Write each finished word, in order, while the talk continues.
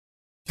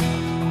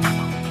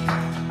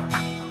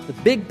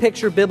the big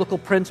picture biblical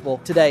principle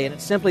today, and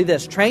it's simply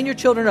this: train your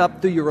children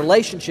up through your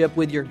relationship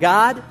with your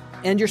God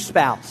and your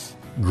spouse.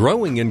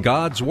 Growing in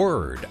God's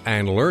Word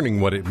and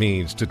learning what it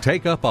means to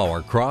take up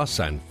our cross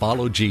and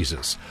follow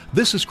Jesus.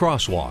 This is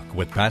Crosswalk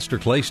with Pastor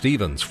Clay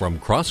Stevens from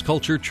Cross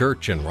Culture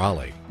Church in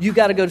Raleigh. You've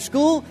got to go to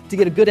school to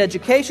get a good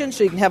education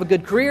so you can have a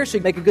good career, so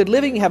you can make a good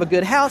living, you have a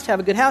good house, drive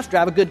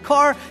a good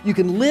car. You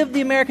can live the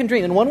American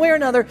dream. In one way or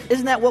another,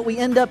 isn't that what we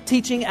end up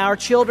teaching our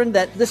children,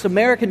 that this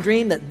American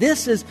dream, that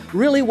this is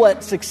really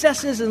what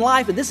success is in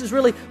life, and this is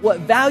really what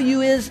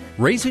value is?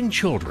 Raising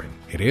children,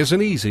 it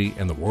isn't easy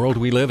in the world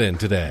we live in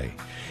today.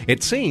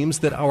 It seems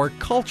that our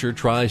culture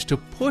tries to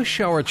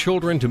push our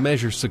children to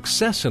measure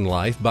success in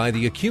life by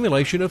the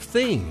accumulation of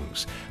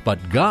things, but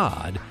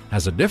God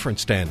has a different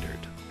standard.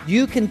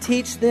 You can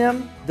teach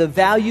them the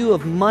value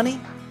of money.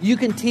 You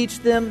can teach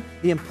them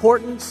the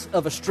importance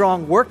of a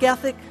strong work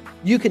ethic.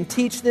 You can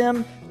teach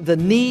them the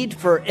need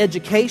for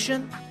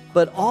education,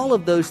 but all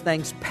of those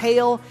things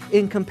pale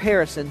in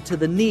comparison to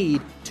the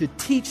need to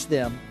teach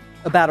them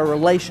about a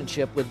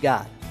relationship with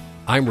God.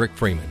 I'm Rick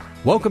Freeman.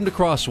 Welcome to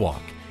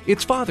Crosswalk.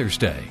 It's Father's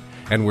Day,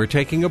 and we're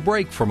taking a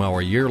break from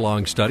our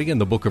year-long study in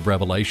the book of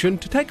Revelation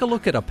to take a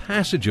look at a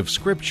passage of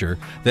Scripture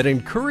that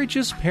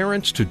encourages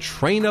parents to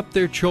train up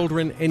their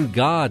children in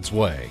God's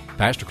way.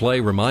 Pastor Clay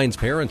reminds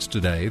parents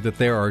today that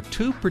there are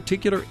two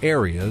particular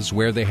areas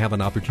where they have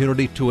an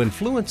opportunity to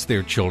influence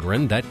their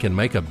children that can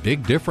make a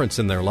big difference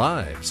in their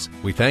lives.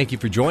 We thank you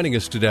for joining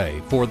us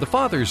today for the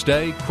Father's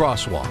Day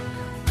Crosswalk.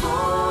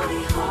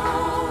 Holy,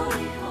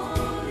 holy,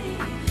 holy,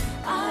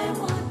 I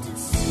want to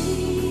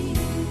see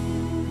you.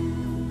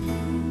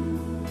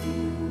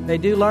 They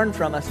do learn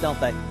from us, don't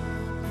they?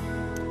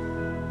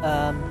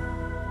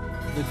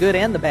 The good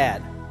and the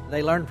bad,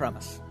 they learn from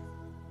us.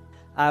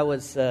 I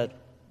was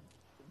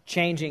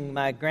changing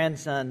my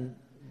grandson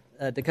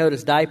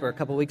Dakota's diaper a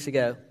couple weeks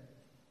ago,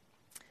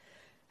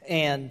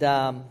 and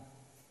I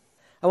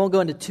won't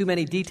go into too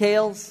many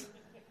details,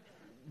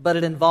 but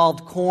it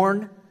involved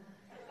corn,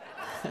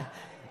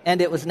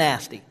 and it was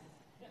nasty.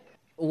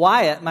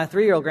 Wyatt, my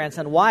 3-year-old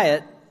grandson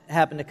Wyatt,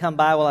 happened to come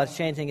by while I was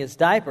changing his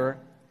diaper,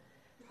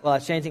 while I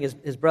was changing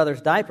his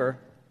brother's diaper,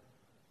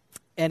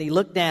 and he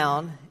looked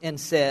down and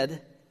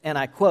said, and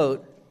I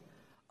quote,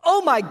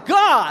 "Oh my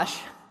gosh,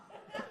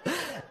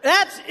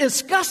 that's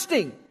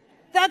disgusting.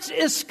 That's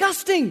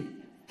disgusting."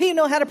 He didn't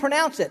know how to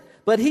pronounce it,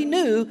 but he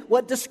knew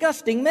what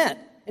disgusting meant.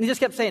 And he just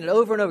kept saying it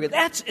over and over again.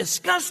 "That's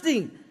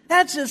disgusting.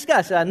 That's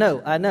disgusting." I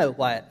know,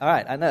 Wyatt. All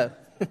right, I know.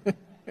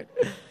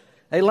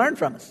 They learn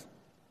from us.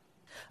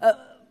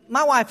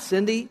 My wife,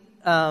 Cindy,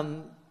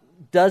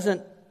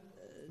 doesn't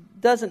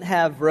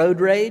have road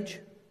rage,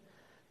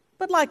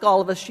 but like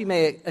all of us, she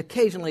may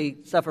occasionally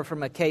suffer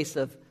from a case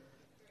of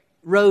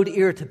road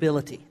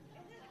irritability.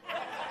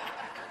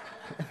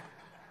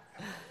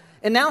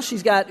 And now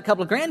she's got a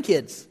couple of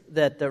grandkids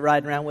that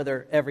ride around with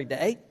her every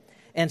day.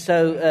 And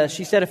so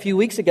she said a few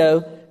weeks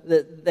ago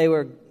that they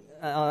were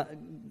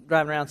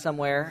driving around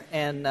somewhere,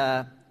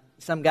 and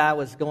some guy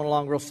was going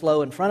along real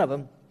slow in front of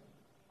them.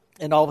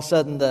 And all of a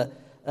sudden,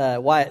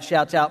 Wyatt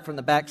shouts out from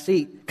the back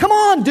seat, "Come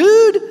on,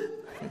 dude!"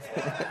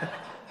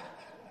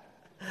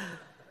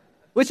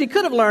 Which he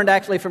could have learned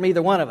actually from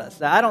either one of us.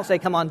 Now, I don't say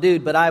 "come on,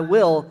 dude," but I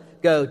will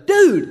go,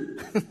 "Dude!"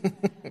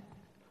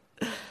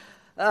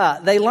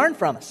 They learn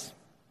from us,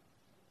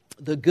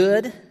 the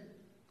good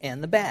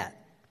and the bad.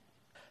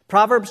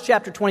 Proverbs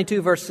chapter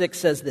 22, verse 6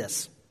 says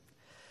this.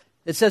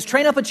 It says,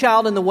 "Train up a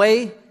child in the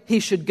way he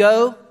should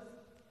go.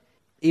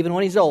 Even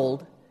when he's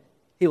old,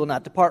 he will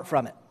not depart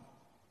from it."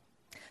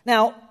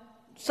 Now,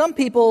 some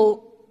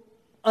people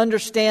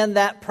understand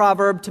that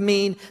proverb to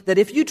mean that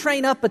if you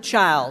train up a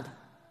child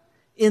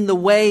in the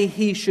way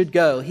he should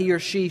go, he or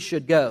she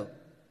should go,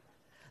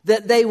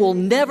 that they will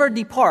never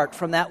depart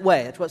from that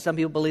way. That's what some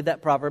people believe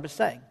that proverb is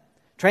saying.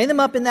 Train them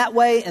up in that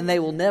way, and they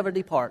will never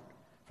depart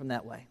from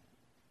that way.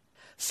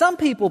 Some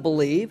people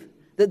believe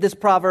that this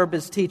proverb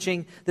is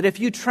teaching that if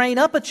you train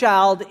up a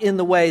child in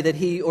the way that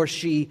he or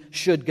she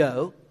should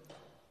go,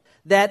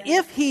 that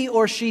if he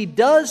or she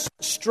does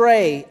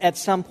stray at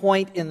some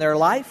point in their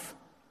life,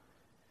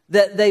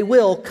 that they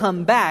will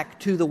come back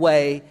to the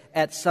way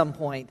at some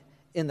point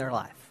in their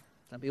life.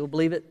 Some people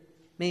believe it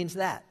means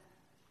that.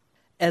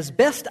 As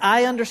best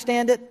I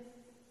understand it,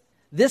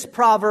 this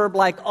proverb,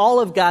 like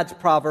all of God's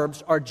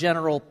proverbs, are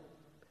general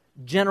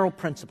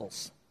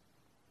principles.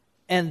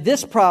 And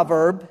this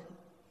proverb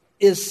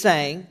is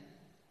saying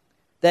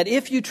that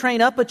if you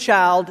train up a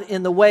child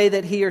in the way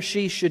that he or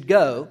she should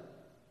go,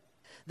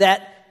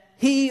 that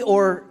he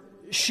or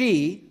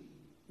she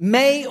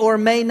may or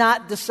may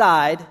not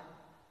decide.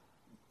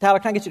 Tyler,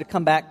 can I get you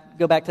to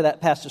go back to that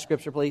passage of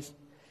Scripture, please?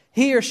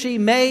 He or she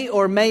may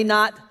or may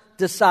not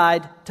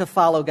decide to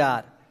follow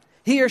God.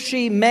 He or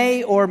she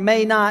may or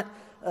may not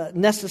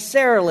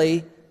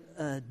necessarily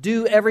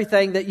do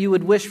everything that you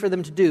would wish for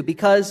them to do,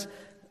 because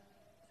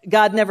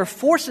God never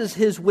forces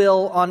His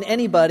will on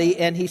anybody,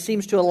 and He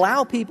seems to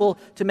allow people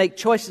to make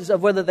choices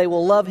of whether they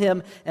will love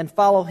Him and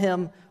follow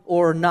Him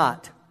or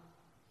not.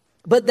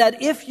 but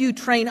that if you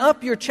train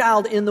up your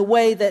child in the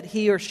way that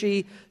he or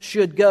she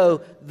should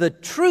go, the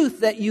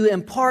truth that you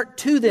impart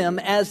to them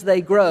as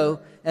they grow,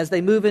 as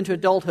they move into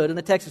adulthood, and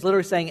the text is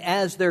literally saying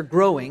as they're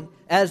growing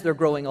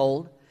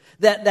old,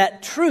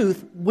 that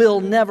truth will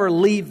never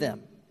leave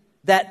them.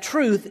 That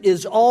truth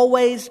is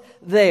always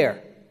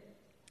there.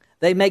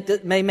 They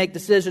may make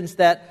decisions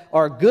that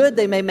are good.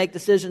 They may make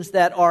decisions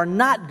that are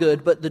not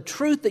good. But the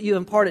truth that you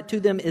imparted to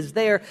them is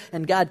there,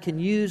 and God can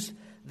use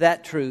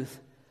that truth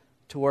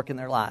to work in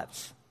their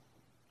lives.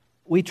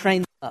 We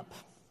train them up.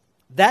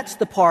 That's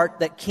the part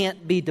that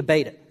can't be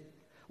debated.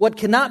 What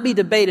cannot be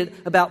debated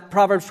about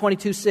Proverbs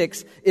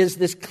 22:6 is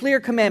this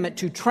clear commandment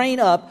to train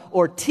up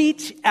or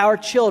teach our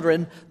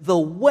children the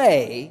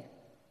way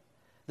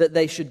that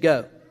they should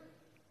go.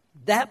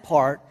 That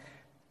part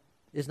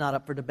is not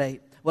up for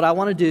debate. What I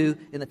want to do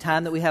in the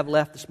time that we have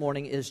left this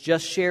morning is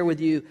just share with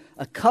you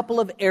a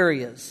couple of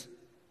areas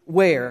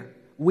where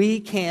we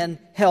can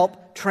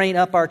help train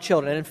up our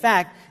children. And in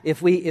fact,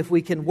 if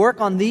we can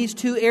work on these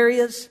two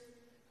areas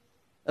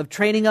of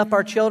training up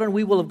our children,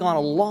 we will have gone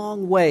a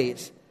long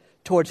ways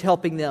towards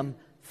helping them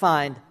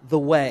find the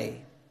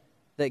way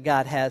that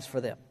God has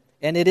for them.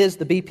 And it is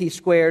the BP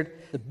squared,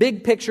 the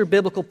big picture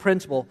biblical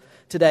principle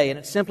today. And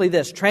it's simply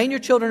this: train your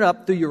children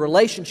up through your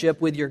relationship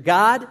with your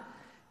God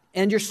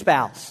and your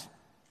spouse.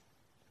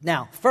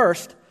 Now,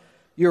 first,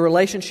 your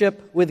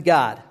relationship with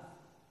God.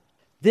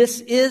 This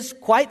is,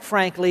 quite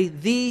frankly,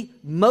 the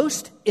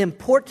most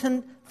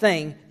important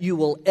thing you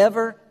will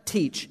ever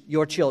teach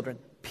your children,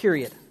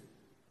 period.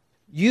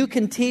 You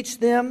can teach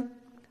them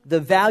the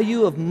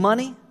value of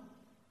money.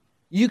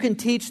 You can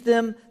teach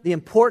them the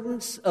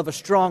importance of a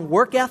strong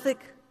work ethic.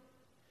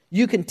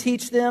 You can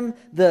teach them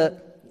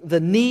the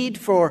need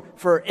for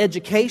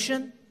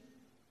education.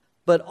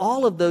 But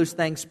all of those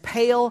things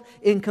pale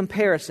in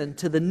comparison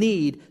to the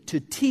need to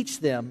teach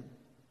them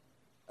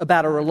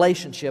about a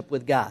relationship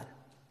with God.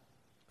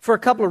 For a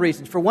couple of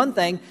reasons. For one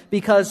thing,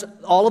 because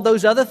all of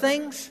those other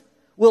things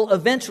will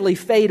eventually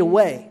fade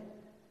away,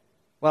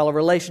 while a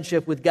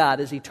relationship with God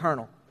is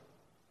eternal.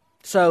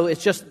 So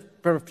it's just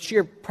from a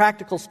sheer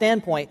practical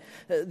standpoint,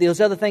 those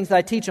other things that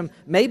I teach them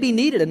may be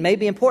needed and may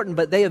be important,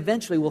 but they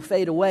eventually will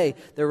fade away.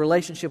 Their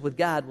relationship with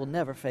God will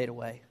never fade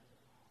away.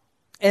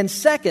 And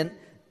second,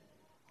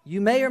 you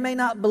may or may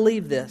not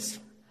believe this,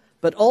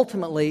 but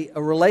ultimately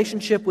a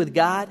relationship with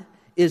God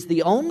is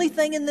the only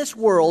thing in this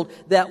world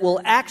that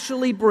will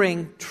actually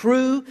bring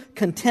true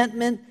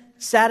contentment,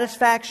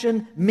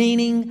 satisfaction,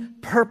 meaning,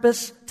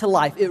 purpose to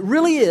life. It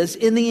really is,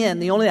 in the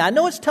end, the only thing. I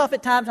know it's tough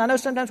at times. I know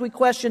sometimes we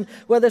question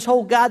whether this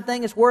whole God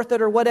thing is worth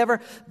it or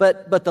whatever,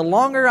 but the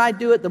longer I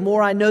do it, the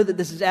more I know that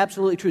this is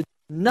absolutely true.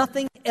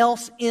 Nothing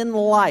else in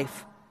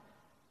life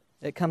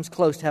that comes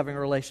close to having a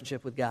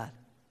relationship with God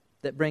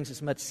that brings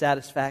as much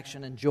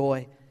satisfaction and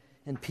joy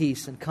and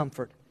peace and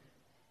comfort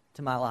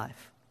to my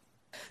life.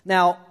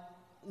 Now,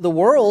 the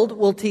world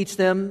will teach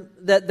them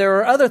that there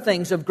are other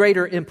things of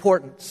greater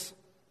importance,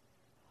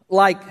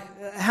 like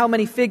how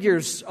many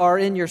figures are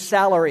in your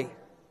salary,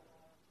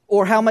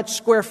 or how much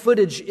square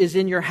footage is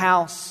in your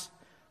house,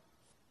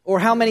 or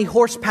how many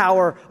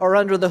horsepower are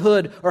under the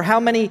hood, or how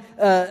many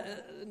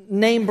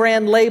name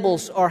brand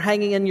labels are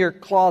hanging in your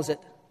closet.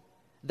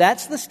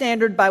 That's the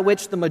standard by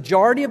which the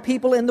majority of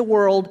people in the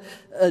world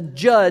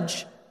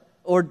judge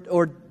or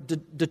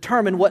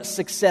determine what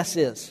success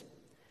is.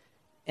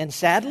 And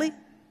sadly,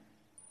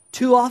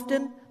 too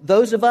often,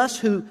 those of us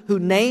who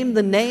name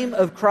the name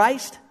of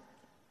Christ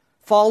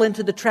fall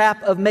into the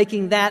trap of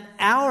making that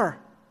our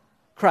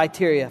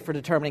criteria for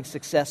determining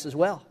success as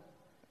well.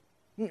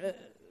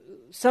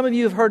 Some of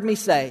you have heard me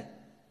say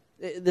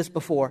this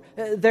before.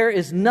 There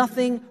is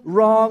nothing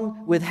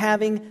wrong with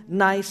having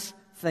nice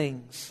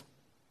things,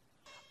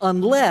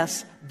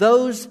 unless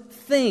those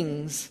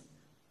things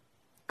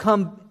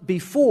come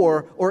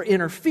before or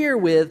interfere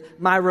with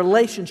my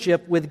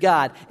relationship with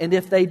God. And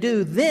if they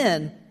do,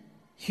 then,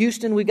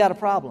 Houston, we got a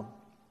problem.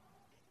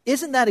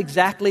 Isn't that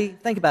exactly,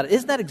 think about it,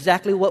 isn't that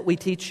exactly what we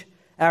teach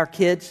our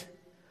kids?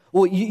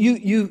 Well,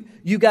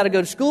 you got to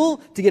go to school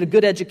to get a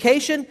good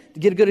education,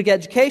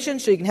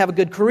 so you can have a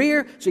good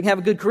career, so you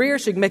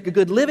can make a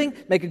good living,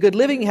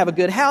 you have a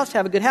good house,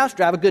 drive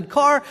a good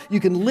car, you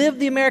can live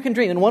the American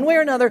dream. In one way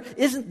or another,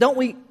 don't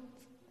we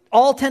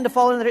all tend to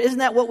fall into there? Isn't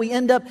that what we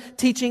end up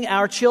teaching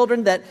our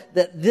children, that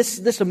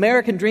this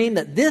American dream,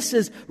 that this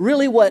is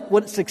really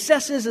what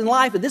success is in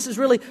life, and this is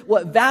really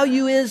what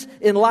value is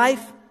in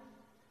life?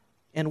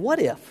 And what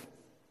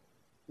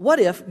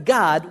if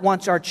God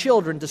wants our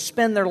children to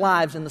spend their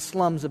lives in the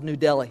slums of New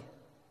Delhi,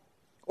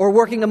 or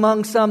working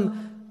among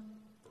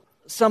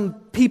some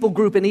people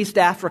group in East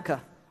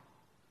Africa,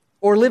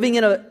 or living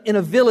in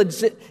a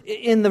village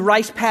in the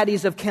rice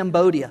paddies of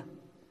Cambodia?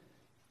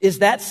 Is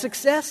that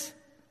success?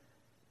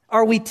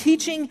 Are we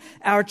teaching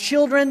our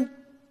children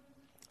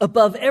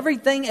above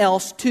everything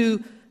else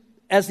to,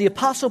 as the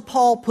Apostle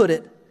Paul put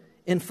it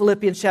in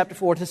Philippians chapter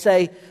 4, to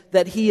say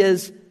that he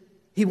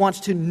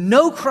wants to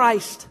know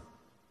Christ?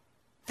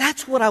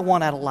 That's what I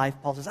want out of life,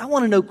 Paul says. I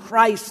want to know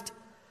Christ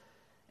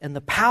and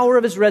the power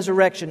of His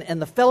resurrection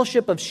and the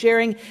fellowship of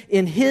sharing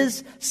in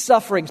His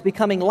sufferings,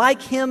 becoming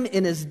like Him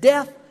in His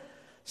death,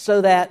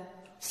 so that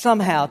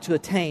somehow to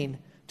attain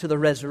to the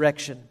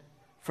resurrection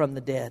from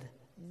the dead.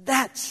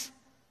 That's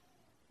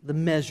the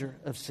measure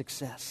of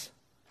success.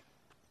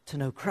 To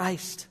know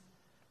Christ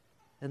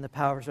and the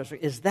power of His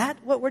resurrection. Is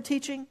that what we're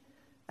teaching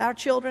our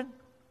children?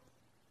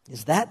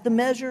 Is that the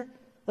measure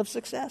of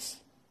success?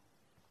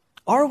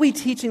 Are we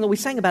teaching, we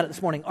sang about it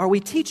this morning, are we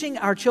teaching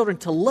our children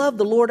to love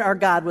the Lord our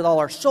God with all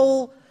our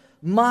soul,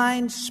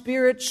 mind,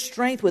 spirit,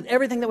 strength, with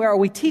everything that we are? Are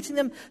we teaching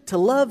them to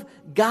love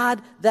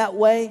God that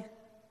way?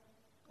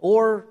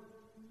 Or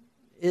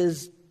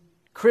is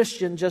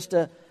Christian just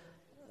a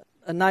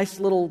nice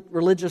little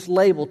religious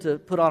label to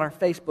put on our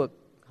Facebook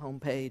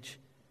homepage?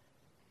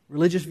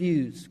 Religious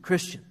views,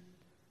 Christian.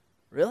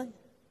 Really?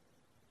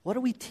 What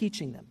are we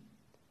teaching them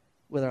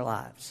with our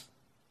lives?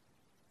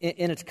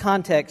 In its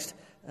context,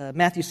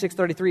 Matthew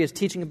 6:33 is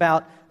teaching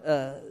about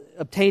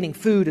obtaining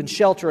food and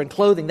shelter and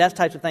clothing, that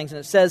types of things. And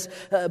it says,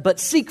 but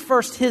seek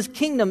first His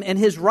kingdom and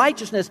His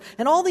righteousness,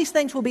 and all these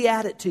things will be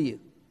added to you.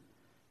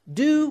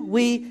 Do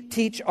we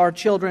teach our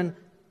children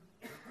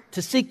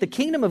to seek the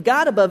kingdom of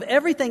God above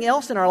everything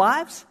else in our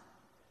lives?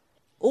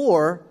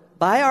 Or,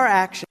 by our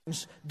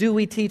actions, do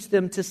we teach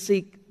them to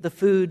seek the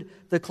food,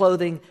 the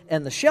clothing,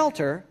 and the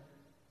shelter,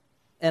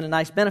 and a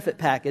nice benefit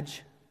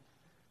package,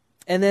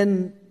 and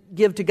then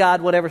give to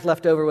God whatever's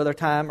left over with our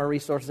time or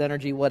resources,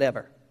 energy,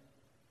 whatever?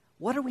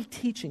 What are we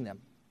teaching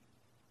them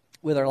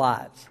with our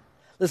lives?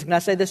 Listen, can I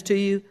say this to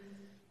you?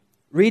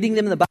 Reading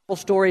them the Bible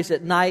stories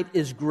at night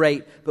is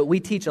great, but we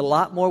teach a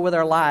lot more with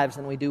our lives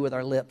than we do with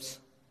our lips.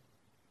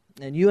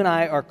 And you and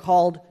I are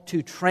called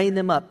to train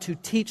them up, to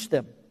teach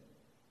them.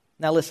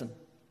 Now listen,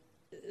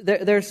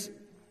 there's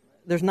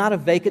not a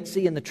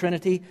vacancy in the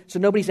Trinity, so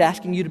nobody's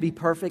asking you to be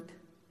perfect.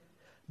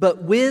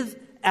 But with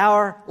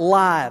our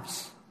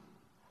lives,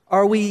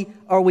 are we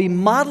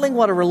modeling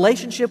what a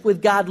relationship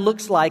with God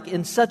looks like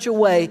in such a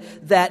way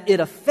that it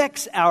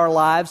affects our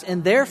lives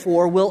and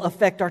therefore will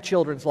affect our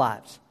children's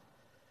lives?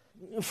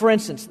 For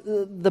instance,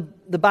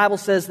 the Bible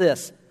says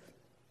this: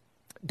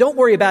 don't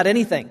worry about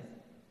anything.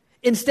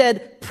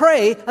 Instead,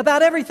 pray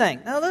about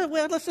everything. Now,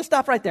 let's just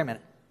stop right there a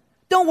minute.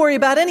 Don't worry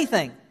about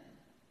anything,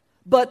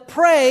 but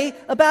pray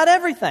about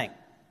everything.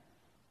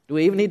 Do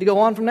we even need to go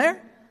on from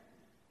there?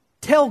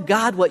 Tell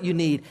God what you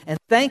need and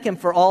thank Him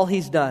for all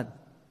He's done.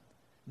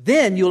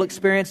 Then you'll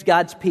experience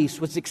God's peace,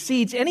 which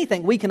exceeds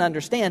anything we can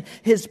understand.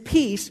 His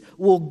peace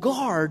will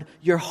guard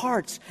your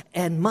hearts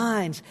and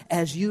minds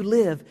as you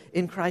live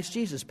in Christ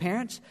Jesus.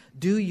 Parents,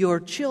 do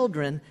your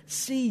children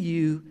see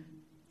you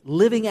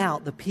living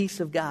out the peace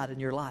of God in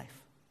your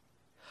life?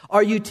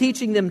 Are you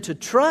teaching them to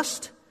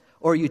trust,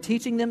 or are you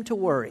teaching them to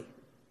worry?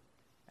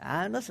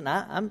 Listen,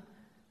 I'm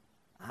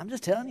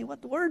just telling you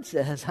what the Word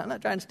says. I'm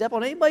not trying to step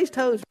on anybody's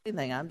toes or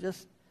anything.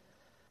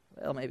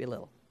 Maybe a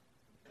little.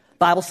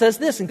 Bible says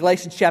this in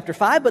Galatians chapter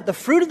 5, but the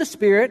fruit of the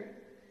Spirit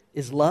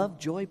is love,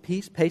 joy,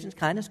 peace, patience,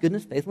 kindness,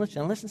 goodness, faithfulness,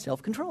 gentleness, and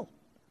self-control.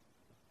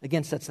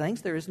 Against such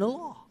things there is no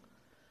law.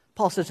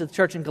 Paul says to the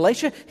church in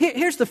Galatia,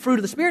 here's the fruit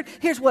of the Spirit.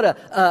 Here's what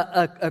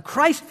a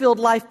Christ-filled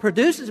life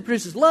produces. It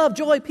produces love,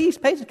 joy, peace,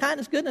 patience,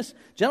 kindness, goodness,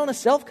 gentleness,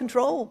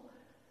 self-control.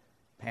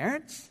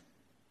 Parents,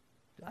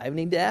 do I even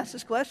need to ask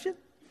this question?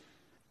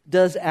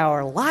 Does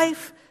our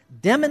life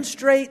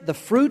demonstrate the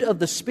fruit of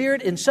the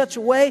Spirit in such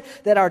a way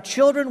that our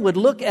children would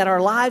look at our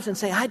lives and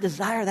say, I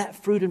desire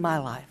that fruit in my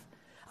life.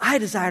 I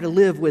desire to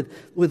live with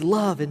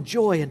love and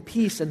joy and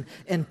peace and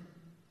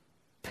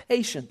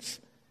patience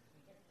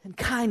and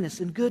kindness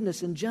and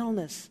goodness and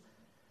gentleness.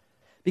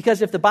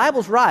 Because if the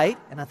Bible's right,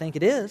 and I think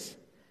it is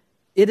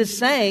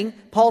saying,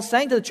 Paul's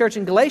saying to the church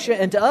in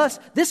Galatia and to us,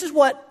 this is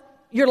what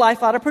your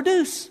life ought to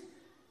produce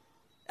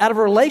out of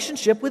a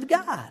relationship with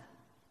God.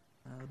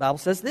 The Bible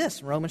says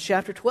this in Romans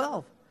chapter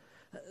 12.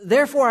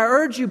 Therefore, I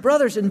urge you,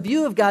 brothers, in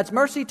view of God's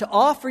mercy, to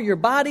offer your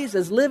bodies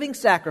as living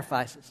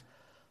sacrifices,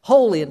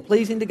 holy and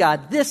pleasing to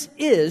God. This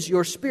is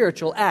your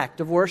spiritual act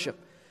of worship.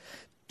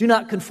 Do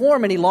not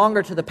conform any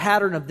longer to the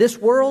pattern of this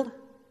world,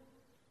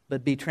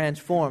 but be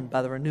transformed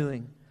by the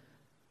renewing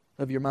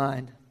of your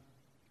mind.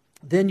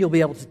 Then you'll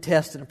be able to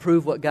test and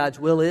approve what God's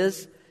will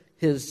is,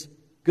 His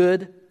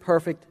good,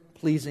 perfect,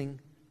 pleasing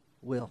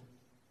will.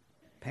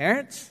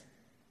 Parents,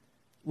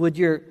 would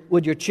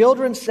your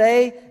children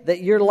say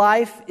that your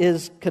life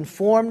is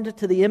conformed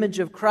to the image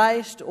of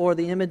Christ or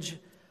the image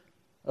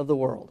of the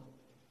world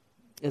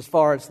as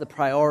far as the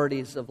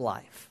priorities of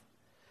life?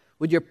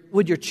 Would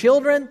your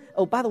children,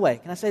 oh, by the way,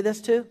 can I say this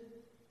too?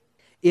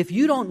 If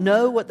you don't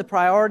know what the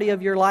priority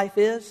of your life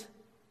is,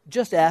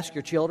 just ask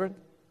your children.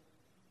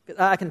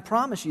 I can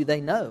promise you they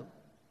know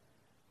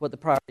what the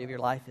priority of your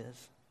life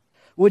is.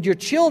 Would your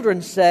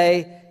children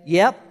say,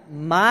 yep,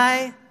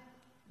 my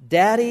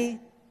daddy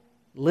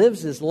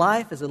lives his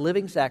life as a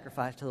living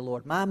sacrifice to the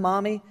Lord. My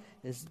mommy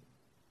is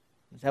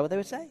that what they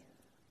would say?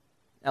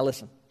 Now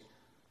listen,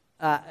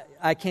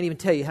 I can't even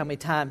tell you how many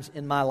times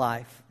in my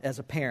life as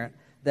a parent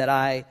that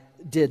I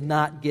did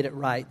not get it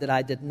right, that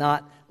I did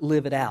not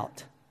live it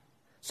out.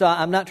 So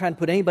I'm not trying to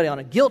put anybody on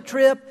a guilt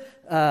trip.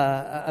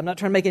 I'm not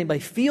trying to make anybody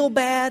feel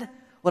bad.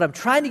 What I'm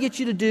trying to get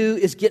you to do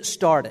is get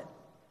started.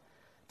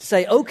 To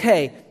say,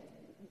 okay,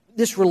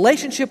 this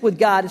relationship with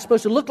God is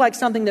supposed to look like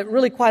something that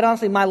really, quite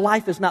honestly, my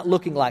life is not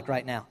looking like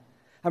right now.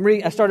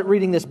 I started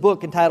reading this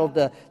book entitled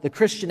The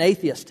Christian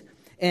Atheist,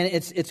 and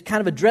it's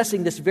kind of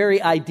addressing this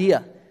very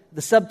idea.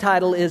 The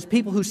subtitle is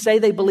People Who Say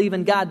They Believe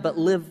in God but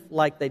Live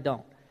Like They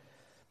Don't.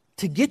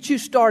 To get you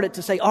started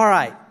to say, all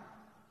right,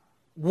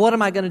 what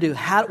am I going to do?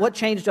 What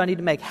changes do I need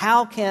to make?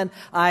 How can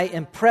I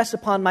impress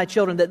upon my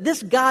children that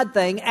this God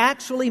thing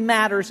actually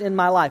matters in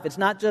my life? It's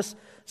not just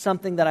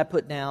something that I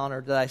put down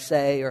or that I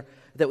say or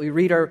that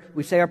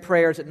we say our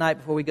prayers at night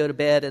before we go to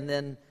bed and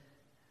then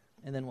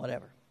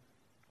whatever.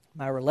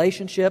 My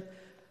relationship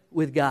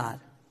with God.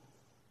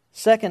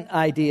 Second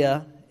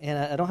idea, and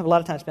I don't have a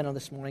lot of time spent on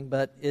this morning,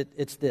 but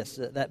it's this,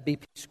 that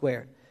BP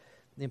squared.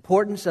 The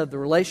importance of the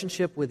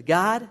relationship with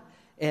God,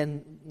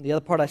 and the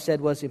other part I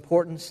said was the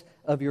importance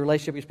of your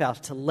relationship with your spouse,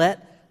 to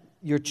let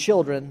your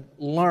children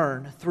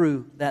learn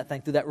through that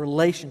thing, through that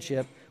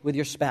relationship with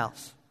your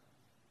spouse.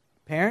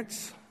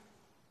 Parents,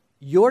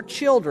 your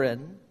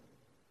children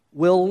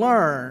will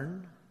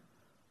learn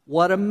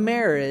what a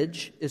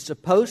marriage is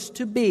supposed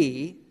to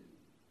be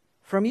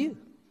from you.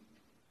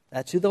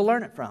 That's who they'll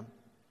learn it from.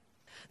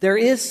 There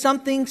is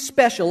something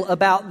special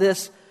about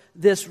this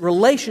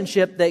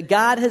relationship that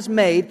God has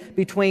made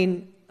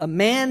between a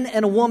man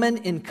and a woman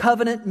in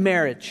covenant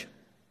marriage.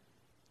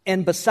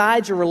 And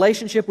besides a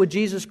relationship with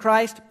Jesus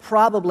Christ,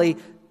 probably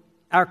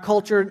our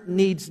culture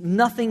needs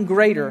nothing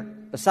greater.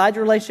 Besides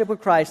a relationship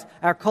with Christ,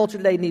 our culture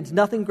today needs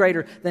nothing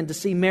greater than to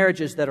see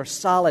marriages that are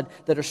solid,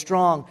 that are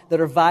strong, that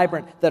are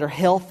vibrant, that are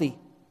healthy.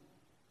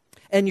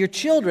 And your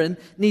children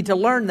need to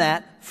learn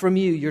that from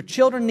you. Your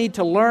children need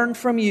to learn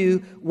from you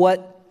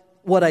what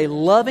a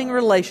loving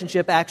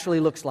relationship actually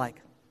looks like.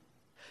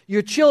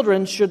 Your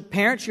children should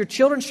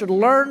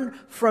learn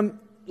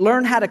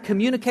how to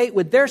communicate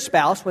with their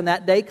spouse when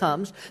that day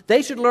comes.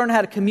 They should learn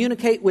how to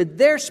communicate with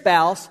their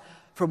spouse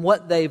from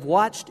what they've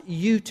watched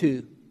you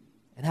two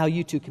and how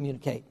you two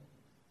communicate.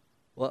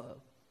 Well,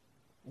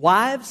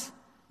 wives,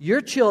 your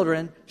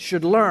children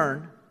should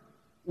learn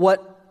what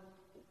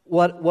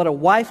a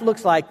wife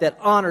looks like that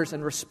honors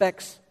and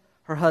respects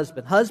her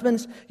husband.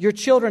 Husbands, your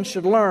children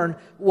should learn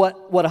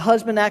what a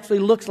husband actually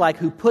looks like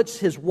who puts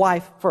his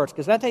wife first.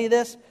 Because I tell you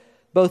this,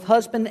 both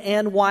husband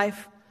and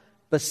wife,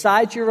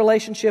 besides your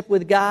relationship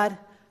with God,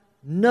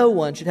 no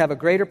one should have a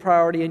greater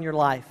priority in your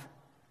life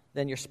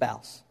than your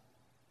spouse.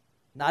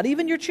 Not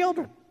even your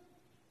children.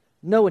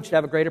 No one should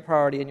have a greater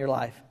priority in your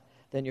life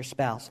than your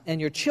spouse.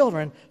 And your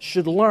children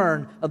should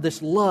learn of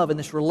this love and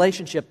this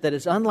relationship that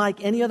is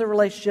unlike any other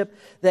relationship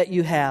that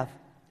you have.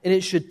 And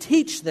it should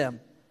teach them,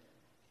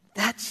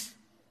 that's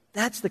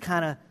the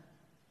kind of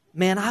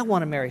man I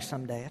want to marry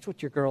someday. That's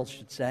what your girls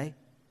should say.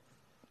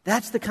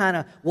 That's the kind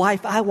of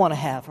wife I want to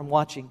have from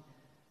watching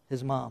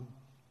his mom.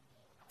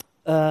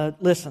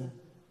 Listen,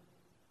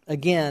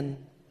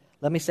 again,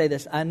 let me say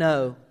this. I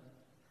know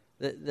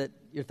that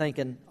you're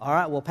thinking, all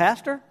right, well,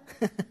 Pastor,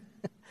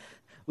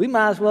 we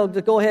might as well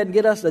just go ahead and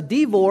get us a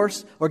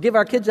divorce or give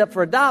our kids up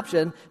for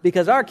adoption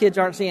because our kids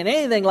aren't seeing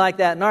anything like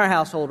that in our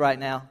household right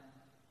now.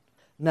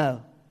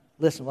 No.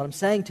 Listen, what I'm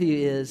saying to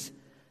you is,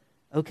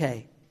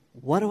 okay,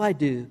 what do I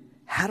do?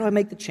 How do I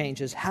make the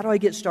changes? How do I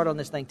get started on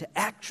this thing to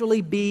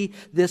actually be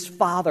this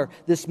father,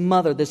 this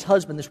mother, this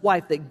husband, this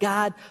wife that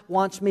God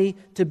wants me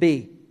to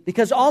be?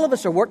 Because all of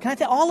us are working. Can I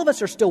tell you, all of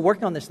us are still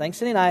working on this thing.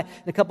 Cindy and I, in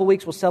a couple of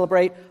weeks, will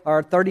celebrate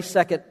our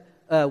 32nd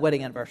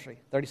wedding anniversary.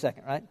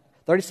 32nd, right?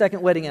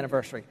 32nd wedding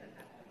anniversary.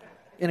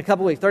 In a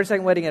couple of weeks,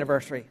 32nd wedding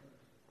anniversary.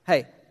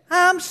 Hey,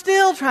 I'm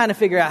still trying to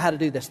figure out how to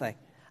do this thing.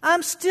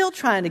 I'm still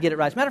trying to get it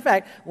right. As a matter of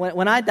fact,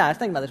 when I die, I was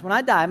thinking about this. When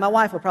I die, my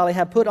wife will probably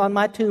have put on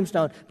my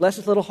tombstone, bless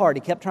his little heart,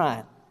 he kept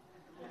trying.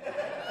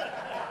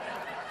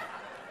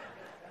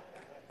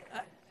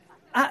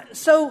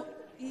 So,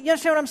 you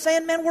understand what I'm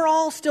saying? Man, we're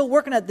all still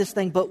working at this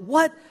thing, but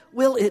what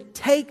will it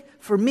take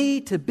for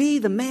me to be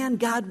the man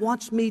God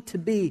wants me to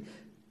be?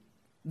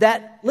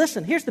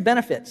 Listen, here's the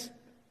benefits.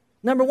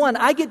 Number one,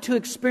 I get to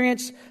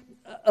experience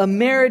a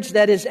marriage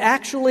that is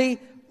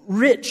actually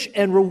rich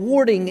and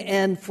rewarding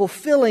and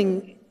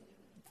fulfilling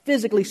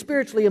physically,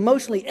 spiritually,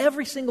 emotionally,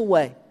 every single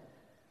way.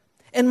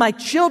 And my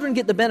children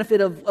get the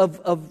benefit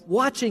of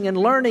watching and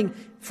learning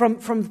from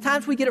the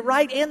times we get it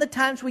right and the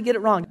times we get it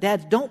wrong.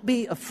 Dads, don't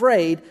be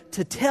afraid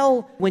to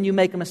tell when you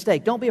make a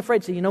mistake. Don't be afraid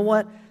to say, you know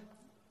what?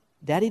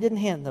 Daddy didn't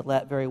handle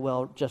that very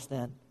well just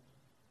then.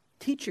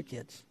 Teach your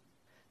kids.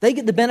 They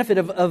get the benefit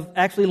of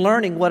actually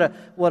learning what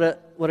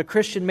a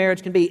Christian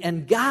marriage can be.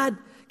 And God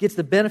gets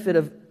the benefit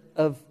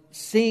of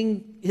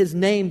seeing His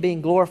name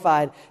being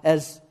glorified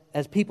as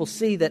people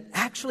see that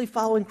actually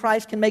following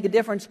Christ can make a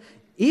difference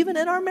even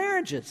in our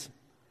marriages.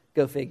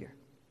 Go figure.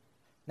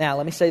 Now,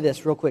 let me say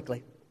this real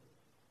quickly.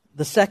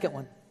 The second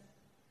one,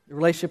 the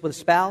relationship with a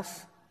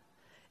spouse,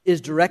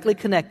 is directly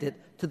connected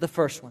to the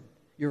first one,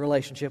 your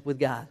relationship with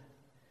God.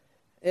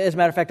 As a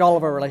matter of fact, all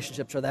of our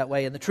relationships are that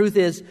way. And the truth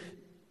is,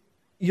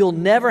 You'll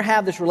never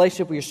have this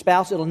relationship with your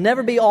spouse. It'll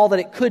never be all that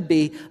it could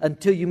be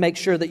until you make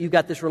sure that you've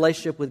got this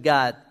relationship with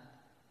God.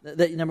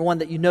 That, number one,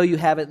 that you know you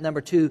have it.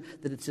 Number two,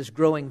 that it's this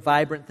growing,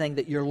 vibrant thing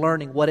that you're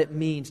learning what it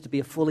means to be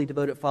a fully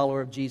devoted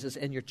follower of Jesus.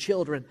 And your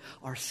children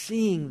are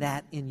seeing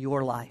that in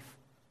your life.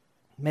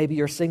 Maybe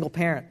you're a single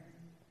parent.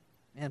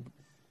 And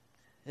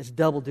it's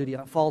double duty.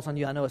 It falls on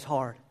you. I know it's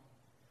hard.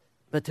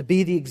 But to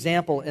be the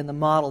example and the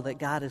model that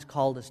God has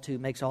called us to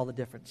makes all the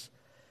difference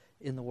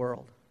in the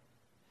world.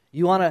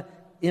 You want to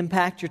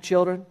impact your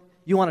children?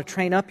 You want to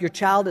train up your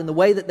child in the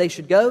way that they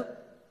should go?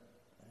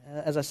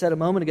 As I said a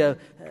moment ago,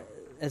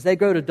 as they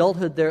grow to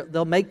adulthood,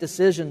 they'll make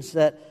decisions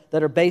that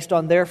are based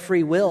on their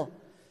free will.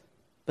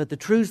 But the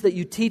truths that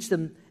you teach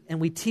them, and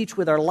we teach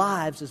with our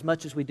lives as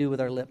much as we do with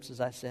our lips, as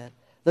I said,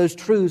 those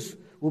truths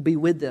will be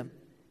with them.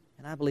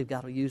 And I believe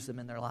God will use them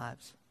in their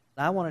lives.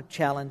 And I want to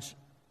challenge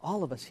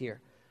all of us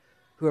here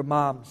who are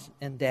moms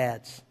and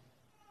dads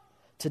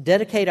to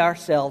dedicate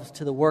ourselves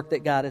to the work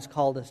that God has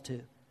called us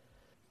to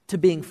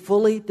being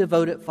fully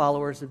devoted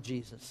followers of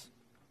Jesus.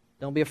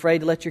 Don't be afraid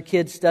to let your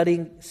kids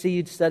see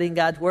you studying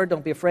God's Word.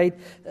 Don't be afraid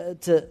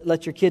to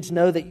let your kids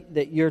know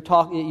that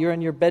you're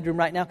in your bedroom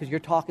right now because you're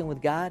talking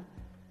with God.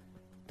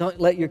 Don't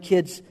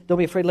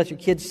be afraid to let your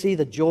kids see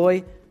the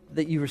joy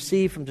that you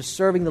receive from just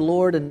serving the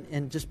Lord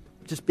and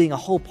just being a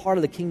whole part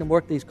of the kingdom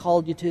work that He's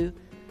called you to.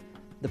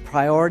 The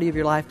priority of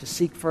your life to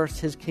seek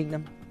first His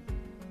kingdom,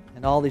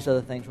 and all these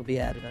other things will be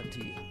added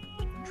unto you.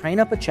 Train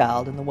up a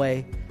child in the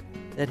way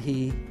that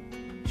he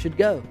should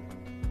go.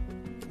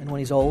 And when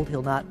he's old,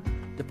 he'll not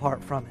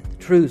depart from it.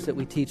 The truths that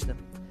we teach them.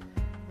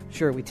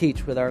 Sure, we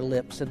teach with our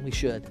lips, and we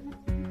should.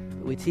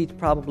 But we teach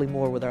probably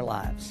more with our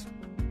lives.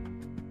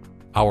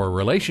 Our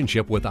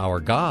relationship with our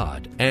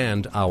God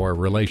and our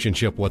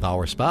relationship with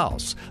our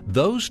spouse,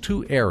 those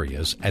two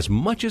areas, as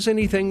much as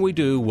anything we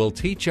do, will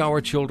teach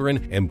our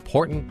children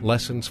important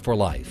lessons for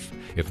life.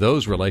 If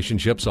those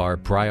relationships are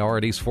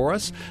priorities for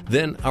us,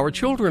 then our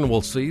children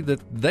will see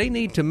that they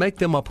need to make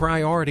them a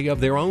priority of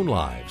their own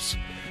lives.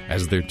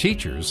 As their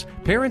teachers,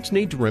 parents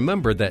need to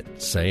remember that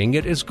saying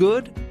it is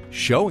good,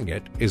 showing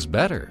it is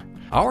better.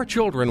 Our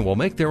children will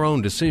make their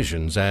own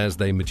decisions as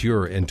they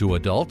mature into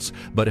adults,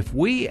 but if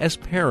we as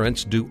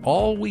parents do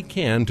all we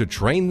can to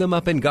train them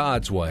up in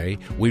God's way,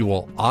 we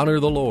will honor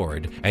the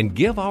Lord and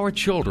give our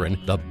children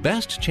the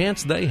best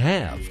chance they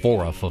have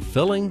for a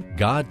fulfilling,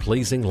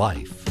 God-pleasing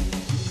life.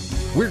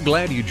 We're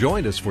glad you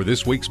joined us for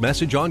this week's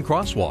message on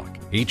Crosswalk.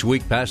 Each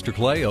week, Pastor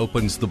Clay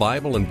opens the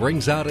Bible and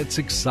brings out its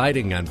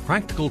exciting and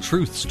practical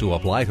truths to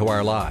apply to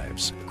our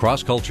lives.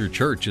 Cross Culture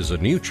Church is a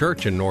new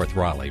church in North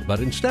Raleigh, but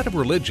instead of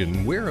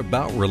religion, we're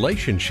about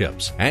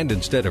relationships. And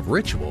instead of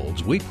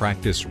rituals, we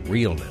practice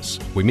realness.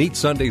 We meet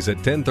Sundays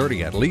at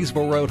 10:30 at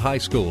Leesville Road High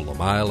School, a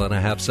mile and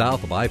a half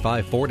south of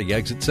I-540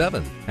 Exit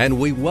 7. And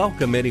we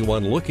welcome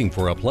anyone looking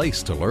for a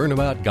place to learn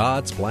about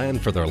God's plan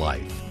for their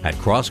life. At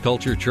Cross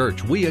Culture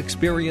Church, we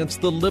experience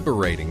the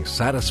liberating,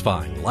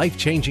 satisfying,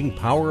 life-changing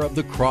power of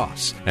the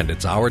cross, and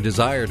it's our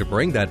desire to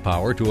bring that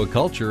power to a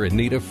culture in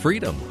need of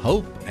freedom,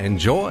 hope, and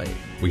joy.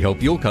 We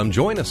hope you'll come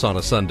join us on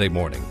a Sunday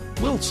morning.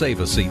 We'll save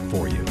a seat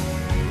for you.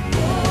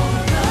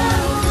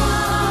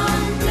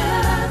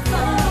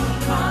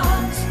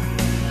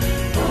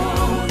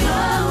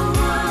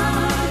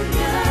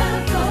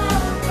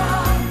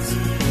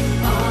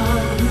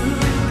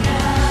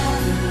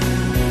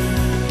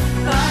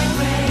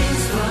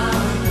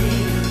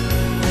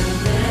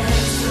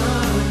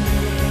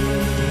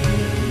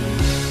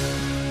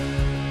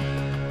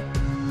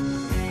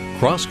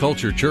 Cross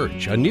Culture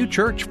Church, a new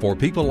church for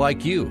people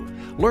like you.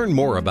 Learn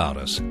more about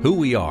us, who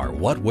we are,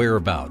 what we're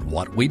about,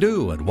 what we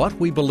do, and what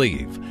we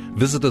believe.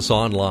 Visit us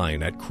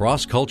online at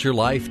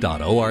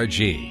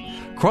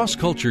crossculturelife.org. Cross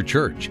Culture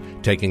Church,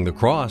 taking the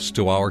cross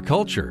to our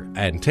culture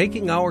and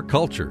taking our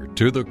culture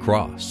to the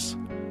cross.